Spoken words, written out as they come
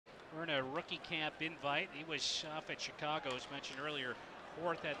a rookie camp invite. He was off at Chicago, as mentioned earlier.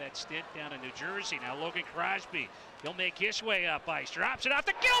 Fourth had that stint down in New Jersey. Now Logan Crosby, he'll make his way up ice. Drops it off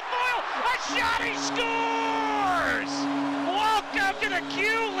to Kilfoil. A shot, he scores! Welcome to the Q,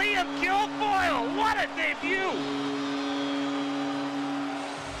 Liam Kilfoil. What a debut!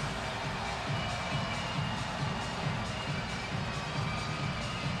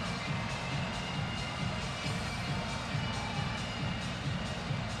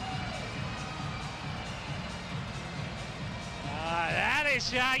 That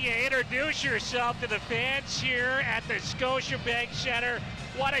is how you introduce yourself to the fans here at the Scotiabank Center.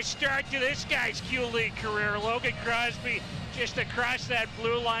 What a start to this guy's Q League career. Logan Crosby just across that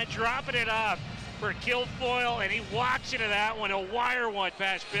blue line, dropping it off for Kilfoil, and he walks into that one, a wire one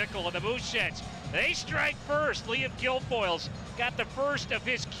past Bickle. And the Mooseheads, they strike first. Liam Kilfoil's got the first of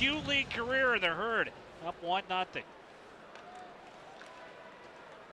his Q League career in the Herd, up 1-0.